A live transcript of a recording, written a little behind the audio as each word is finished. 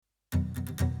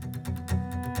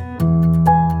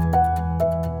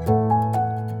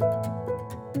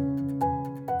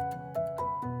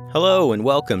Hello and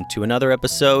welcome to another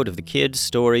episode of the Kid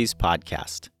Stories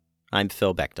Podcast. I'm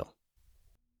Phil Bechtel.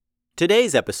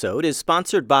 Today's episode is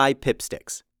sponsored by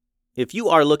Pipsticks. If you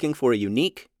are looking for a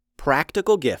unique,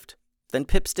 practical gift, then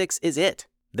Pipsticks is it.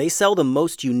 They sell the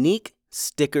most unique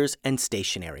stickers and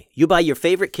stationery. You buy your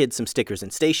favorite kid some stickers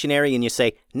and stationery and you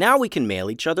say, now we can mail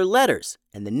each other letters.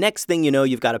 And the next thing you know,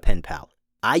 you've got a pen pal.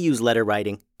 I use letter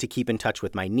writing to keep in touch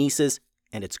with my nieces,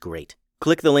 and it's great.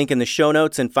 Click the link in the show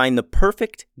notes and find the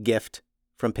perfect gift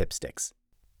from Pipsticks.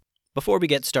 Before we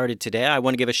get started today, I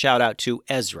want to give a shout out to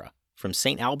Ezra from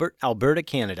St. Albert, Alberta,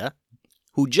 Canada,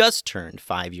 who just turned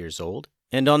 5 years old.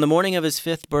 And on the morning of his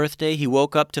 5th birthday, he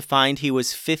woke up to find he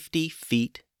was 50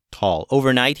 feet tall.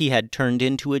 Overnight, he had turned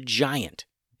into a giant.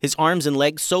 His arms and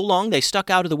legs so long they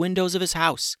stuck out of the windows of his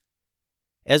house.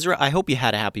 Ezra, I hope you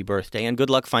had a happy birthday and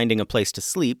good luck finding a place to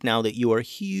sleep now that you are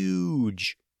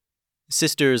huge.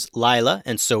 Sisters Lila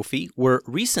and Sophie were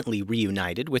recently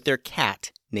reunited with their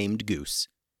cat named Goose.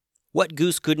 What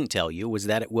Goose couldn't tell you was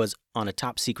that it was on a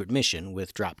top-secret mission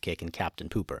with Dropkick and Captain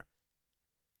Pooper.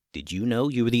 Did you know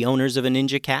you were the owners of a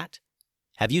ninja cat?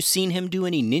 Have you seen him do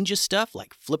any ninja stuff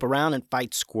like flip around and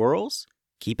fight squirrels?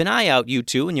 Keep an eye out, you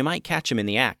two, and you might catch him in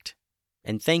the act.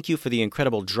 And thank you for the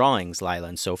incredible drawings, Lila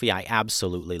and Sophie. I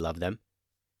absolutely love them.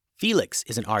 Felix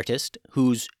is an artist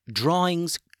whose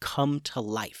drawings come to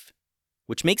life,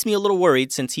 which makes me a little worried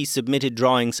since he submitted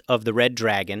drawings of the red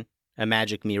dragon, a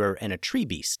magic mirror, and a tree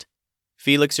beast.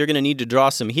 Felix, you're going to need to draw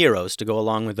some heroes to go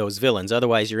along with those villains,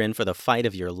 otherwise you're in for the fight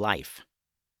of your life.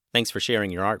 Thanks for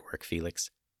sharing your artwork, Felix.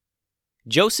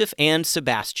 Joseph and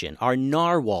Sebastian are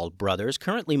narwhal brothers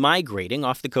currently migrating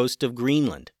off the coast of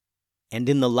Greenland. And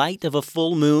in the light of a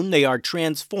full moon, they are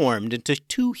transformed into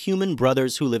two human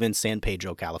brothers who live in San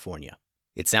Pedro, California.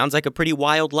 It sounds like a pretty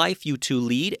wild life you two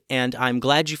lead, and I'm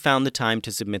glad you found the time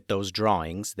to submit those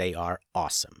drawings. They are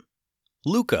awesome.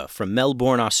 Luca from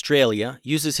Melbourne, Australia,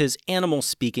 uses his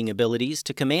animal-speaking abilities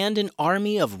to command an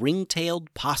army of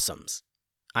ring-tailed possums.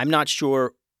 I'm not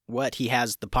sure what he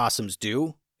has the possums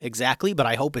do exactly, but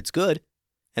I hope it's good.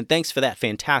 And thanks for that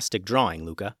fantastic drawing,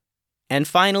 Luca. And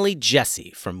finally,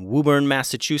 Jesse from Woburn,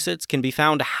 Massachusetts, can be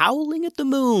found howling at the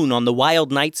moon on the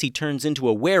wild nights he turns into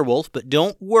a werewolf, but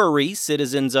don't worry,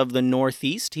 citizens of the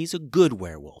Northeast, he's a good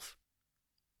werewolf.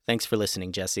 Thanks for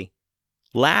listening, Jesse.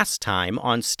 Last time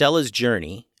on Stella's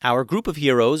journey, our group of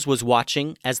heroes was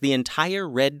watching as the entire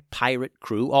Red Pirate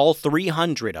crew, all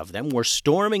 300 of them, were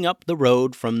storming up the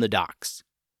road from the docks.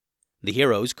 The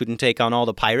heroes couldn't take on all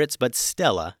the pirates, but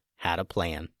Stella had a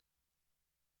plan.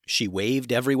 She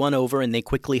waved everyone over and they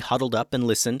quickly huddled up and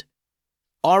listened.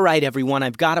 All right, everyone,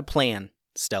 I've got a plan,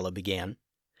 Stella began.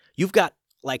 You've got,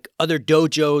 other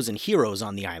dojos and heroes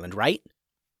on the island, right?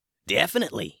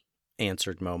 Definitely,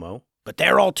 answered Momo, but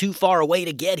they're all too far away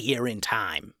to get here in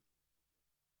time.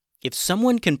 If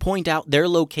someone can point out their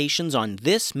locations on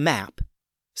this map,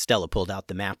 Stella pulled out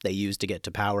the map they used to get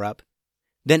to Power Up,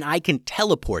 then I can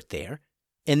teleport there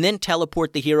and then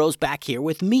teleport the heroes back here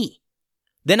with me.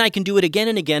 Then I can do it again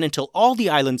and again until all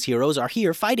the island's heroes are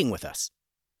here fighting with us.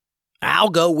 I'll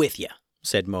go with you,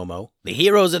 said Momo. The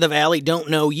heroes of the valley don't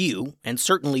know you, and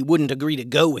certainly wouldn't agree to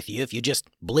go with you if you just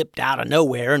blipped out of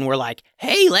nowhere and were like,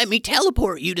 hey, let me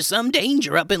teleport you to some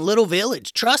danger up in Little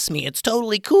Village. Trust me, it's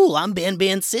totally cool. I'm Ben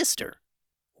Ben's sister.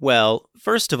 Well,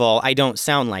 first of all, I don't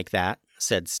sound like that,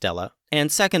 said Stella.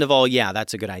 And second of all, yeah,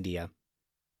 that's a good idea.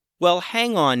 Well,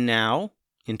 hang on now,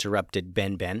 interrupted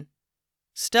Ben Ben.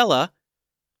 Stella,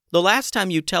 the last time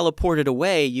you teleported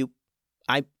away,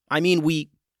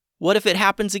 what if it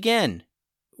happens again?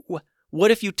 What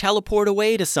if you teleport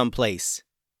away to someplace?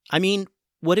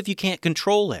 What if you can't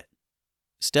control it?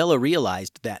 Stella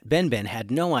realized that Ben Ben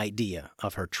had no idea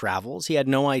of her travels. He had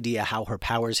no idea how her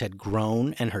powers had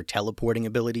grown and her teleporting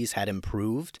abilities had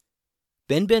improved.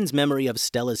 Ben Ben's memory of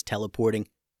Stella's teleporting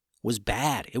was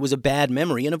bad. It was a bad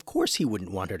memory, and of course he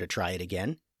wouldn't want her to try it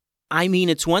again.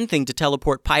 It's one thing to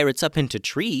teleport pirates up into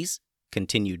trees,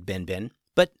 continued Ben Ben,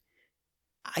 but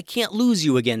I can't lose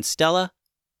you again, Stella.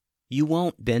 You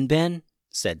won't, Ben Ben,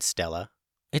 said Stella.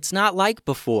 It's not like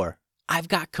before. I've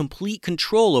got complete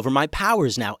control over my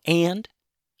powers now, and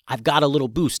I've got a little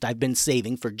boost I've been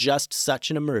saving for just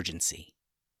such an emergency.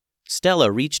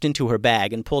 Stella reached into her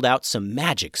bag and pulled out some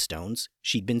magic stones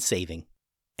she'd been saving.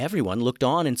 Everyone looked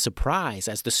on in surprise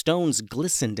as the stones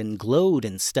glistened and glowed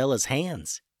in Stella's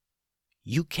hands.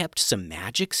 You kept some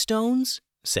magic stones?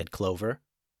 Said Clover.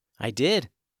 I did,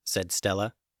 said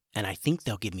Stella, and I think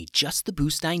they'll give me just the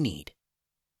boost I need.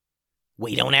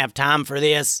 We don't have time for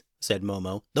this, said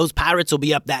Momo. Those pirates will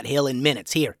be up that hill in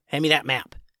minutes. Here, hand me that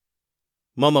map.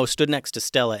 Momo stood next to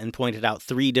Stella and pointed out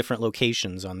 3 different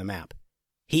locations on the map.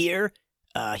 Here,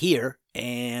 Here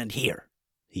and here,"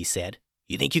 he said.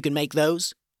 "You think you can make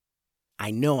those?"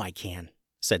 "I know I can,"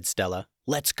 said Stella.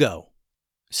 "Let's go."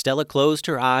 Stella closed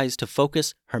her eyes to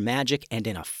focus her magic, and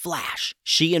in a flash,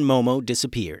 she and Momo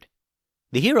disappeared.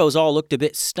 The heroes all looked a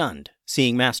bit stunned,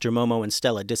 seeing Master Momo and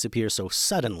Stella disappear so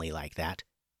suddenly like that.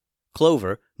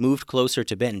 Clover moved closer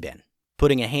to Ben,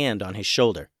 putting a hand on his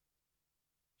shoulder.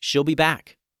 "She'll be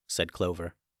back," said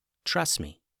Clover. "Trust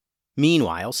me."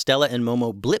 Meanwhile, Stella and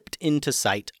Momo blipped into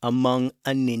sight among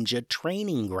a ninja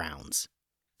training grounds.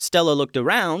 Stella looked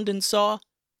around and saw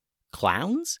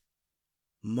clowns.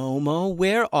 "Momo,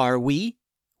 where are we?"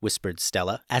 whispered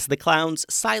Stella as the clowns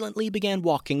silently began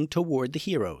walking toward the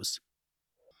heroes.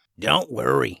 "Don't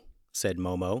worry," said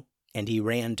Momo, and he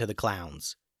ran to the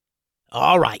clowns.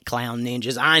 "All right, clown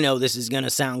ninjas, I know this is going to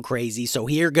sound crazy, so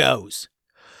here goes.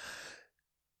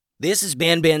 This is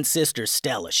Ben's sister,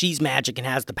 Stella. She's magic and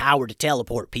has the power to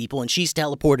teleport people, and she's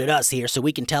teleported us here so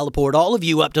we can teleport all of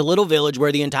you up to Little Village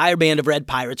where the entire band of red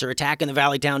pirates are attacking the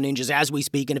Valley Town ninjas as we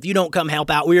speak, and if you don't come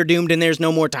help out, we're doomed and there's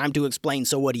no more time to explain,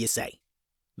 so what do you say?"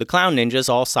 The clown ninjas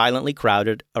all silently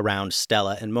crowded around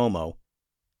Stella and Momo.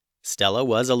 Stella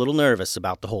was a little nervous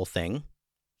about the whole thing.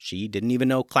 She didn't even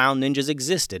know clown ninjas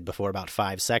existed before about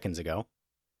 5 seconds ago.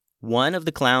 One of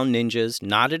the clown ninjas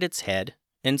nodded its head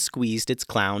and squeezed its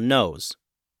clown nose.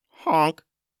 Honk.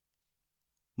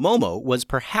 Momo was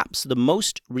perhaps the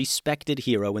most respected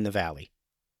hero in the valley.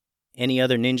 Any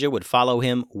other ninja would follow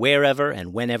him wherever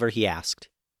and whenever he asked.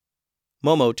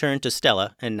 Momo turned to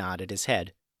Stella and nodded his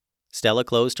head. Stella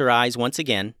closed her eyes once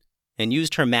again and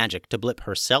used her magic to blip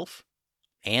herself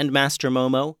and Master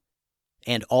Momo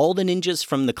and all the ninjas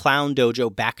from the clown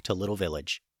dojo back to Little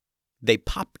Village. They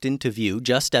popped into view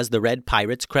just as the red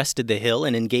pirates crested the hill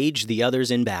and engaged the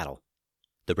others in battle.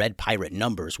 The red pirate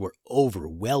numbers were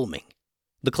overwhelming.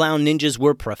 The clown ninjas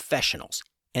were professionals,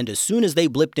 and as soon as they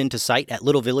blipped into sight at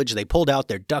Little Village, they pulled out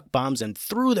their duck bombs and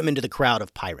threw them into the crowd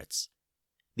of pirates.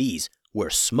 These were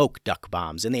smoke duck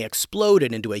bombs, and they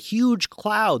exploded into a huge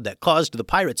cloud that caused the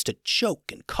pirates to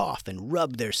choke and cough and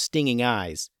rub their stinging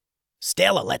eyes.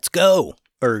 "Stella, let's go,"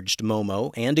 urged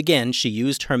Momo, and again she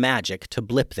used her magic to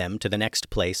blip them to the next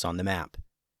place on the map.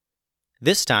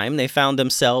 This time they found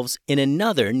themselves in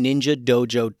another ninja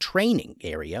dojo training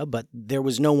area, but there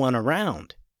was no one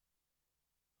around.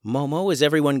 "Momo, is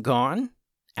everyone gone?"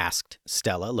 asked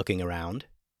Stella, looking around.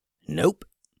 "Nope,"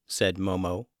 said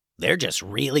Momo. "They're just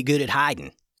really good at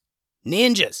hiding.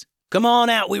 Ninjas, come on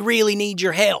out, we really need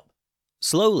your help."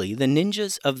 Slowly, the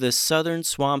ninjas of the Southern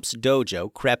Swamps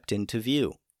dojo crept into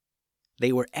view.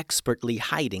 They were expertly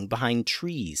hiding behind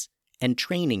trees and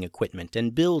training equipment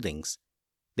and buildings.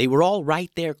 They were all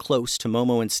right there close to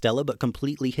Momo and Stella, but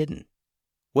completely hidden.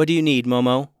 "What do you need,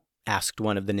 Momo?" asked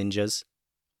one of the ninjas.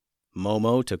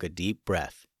 Momo took a deep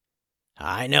breath.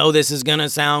 "I know this is gonna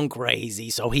sound crazy,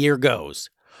 so here goes.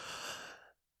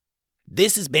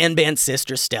 This is Ben's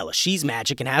sister, Stella. She's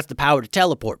magic and has the power to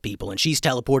teleport people, and she's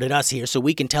teleported us here so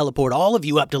we can teleport all of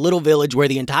you up to Little Village where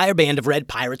the entire band of red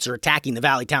pirates are attacking the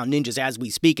Valley Town ninjas as we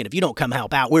speak, and if you don't come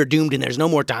help out, we're doomed and there's no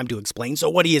more time to explain, so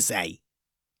what do you say?"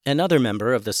 Another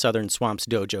member of the Southern Swamps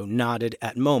dojo nodded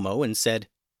at Momo and said,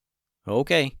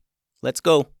 "Okay, let's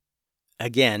go."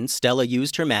 Again, Stella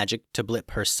used her magic to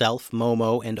blip herself,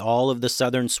 Momo, and all of the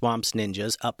Southern Swamps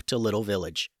ninjas up to Little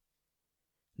Village.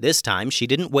 This time, she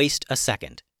didn't waste a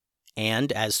second,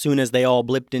 and as soon as they all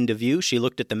blipped into view, she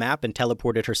looked at the map and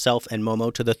teleported herself and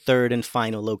Momo to the third and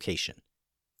final location.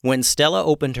 When Stella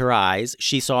opened her eyes,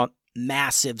 she saw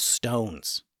massive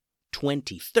stones,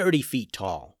 20, 30 feet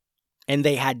tall, and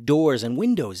they had doors and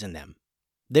windows in them.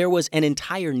 There was an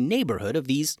entire neighborhood of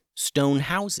these stone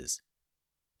houses.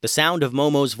 The sound of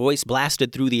Momo's voice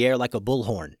blasted through the air like a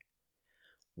bullhorn.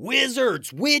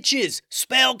 "Wizards, witches,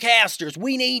 spellcasters,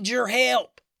 we need your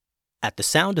help!" At the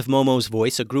sound of Momo's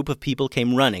voice, a group of people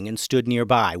came running and stood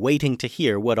nearby, waiting to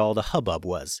hear what all the hubbub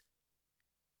was.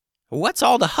 "What's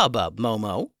all the hubbub,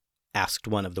 Momo?" asked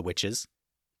one of the witches.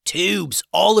 "Tubes,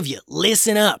 all of you,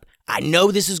 listen up. I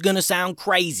know this is going to sound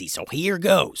crazy, so here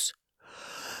goes.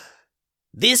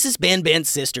 This is Ben's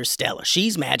sister, Stella.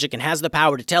 She's magic and has the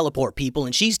power to teleport people,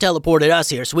 and she's teleported us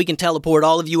here so we can teleport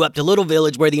all of you up to Little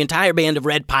Village where the entire band of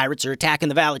red pirates are attacking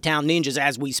the Valley Town ninjas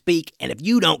as we speak, and if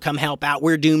you don't come help out,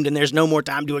 we're doomed and there's no more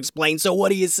time to explain, so what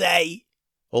do you say?"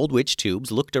 Old Witch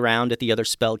Tubes looked around at the other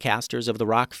spellcasters of the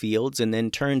rock fields and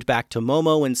then turned back to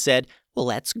Momo and said, "Well,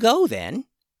 let's go then."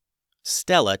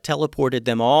 Stella teleported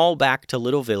them all back to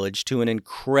Little Village to an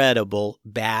incredible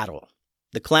battle.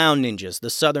 The Clown Ninjas, the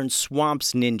Southern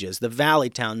Swamps Ninjas, the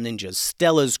Valleytown Ninjas,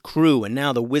 Stellas' crew, and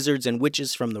now the wizards and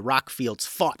witches from the Rockfields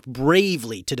fought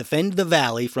bravely to defend the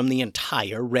valley from the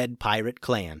entire Red Pirate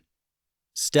clan.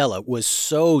 Stella was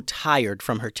so tired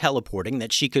from her teleporting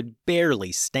that she could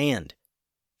barely stand.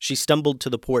 She stumbled to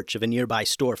the porch of a nearby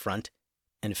storefront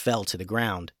and fell to the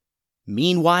ground.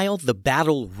 Meanwhile, the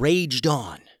battle raged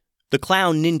on. The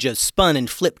Clown Ninjas spun and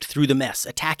flipped through the mess,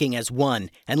 attacking as one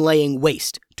and laying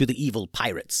waste to the evil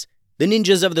pirates. The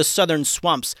ninjas of the Southern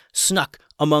Swamps snuck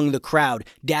among the crowd,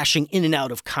 dashing in and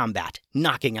out of combat,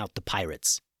 knocking out the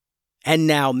pirates. And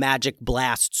now magic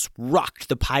blasts rocked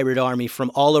the pirate army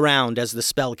from all around as the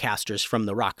spellcasters from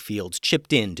the Rockfields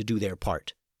chipped in to do their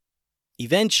part.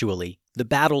 Eventually, the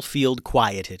battlefield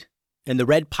quieted, and the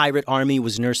Red Pirate army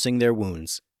was nursing their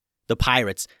wounds. The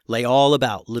pirates lay all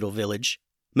about Little Village,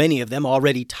 many of them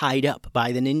already tied up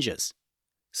by the ninjas.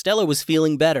 Stella was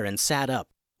feeling better and sat up,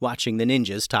 watching the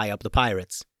ninjas tie up the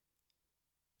pirates.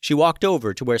 She walked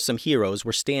over to where some heroes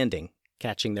were standing,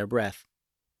 catching their breath.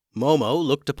 Momo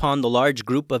looked upon the large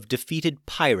group of defeated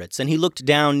pirates, and he looked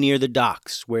down near the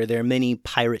docks where their many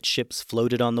pirate ships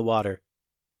floated on the water.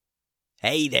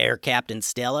 "Hey there, Captain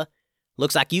Stella.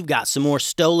 Looks like you've got some more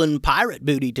stolen pirate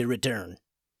booty to return."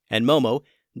 And Momo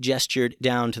gestured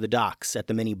down to the docks at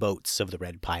the many boats of the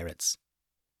Red Pirates.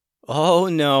 "Oh,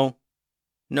 no.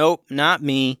 Nope, not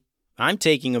me. I'm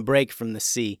taking a break from the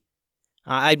sea.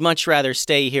 I'd much rather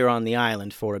stay here on the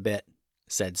island for a bit,"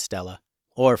 said Stella.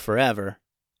 "Or forever."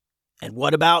 "And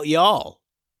what about y'all?"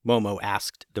 Momo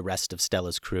asked the rest of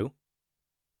Stella's crew.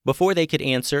 Before they could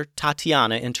answer,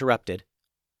 Tatiana interrupted.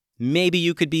 "Maybe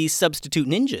you could be substitute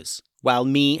ninjas, while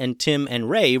me and Tim and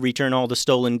Ray return all the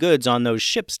stolen goods on those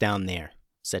ships down there,"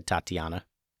 said Tatiana.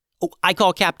 "Oh, I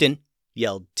call Captain,"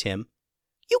 yelled Tim.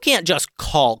 "You can't just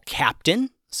call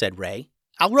Captain," said Ray.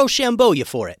 "I'll Rochambeau you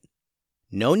for it."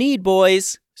 "No need,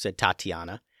 boys," said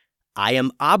Tatiana. "I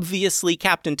am obviously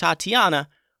Captain Tatiana,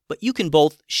 but you can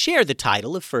both share the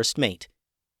title of First Mate."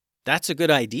 "That's a good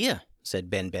idea," said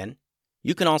Ben.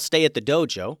 "You can all stay at the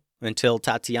dojo until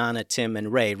Tatiana, Tim,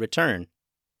 and Ray return.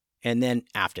 And then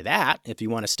after that, if you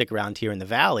want to stick around here in the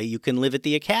valley, you can live at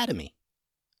the academy."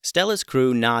 Stella's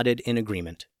crew nodded in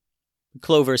agreement.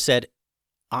 Clover said,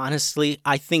 "Honestly,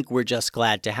 I think we're just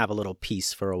glad to have a little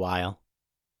peace for a while."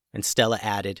 And Stella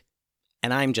added,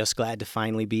 "And I'm just glad to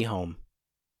finally be home."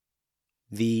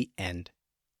 The end.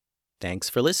 Thanks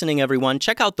for listening, everyone.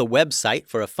 Check out the website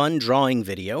for a fun drawing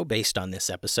video based on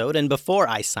this episode. And before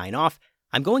I sign off,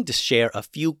 I'm going to share a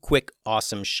few quick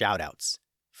awesome shout-outs.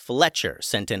 Fletcher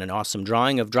sent in an awesome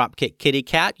drawing of Dropkick Kitty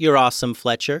Cat. You're awesome,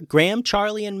 Fletcher. Graham,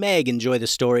 Charlie, and Meg enjoy the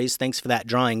stories. Thanks for that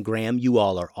drawing, Graham. You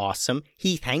all are awesome.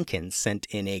 Heath Hankins sent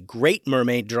in a great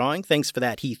mermaid drawing. Thanks for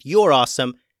that, Heath. You're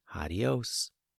awesome. Adios.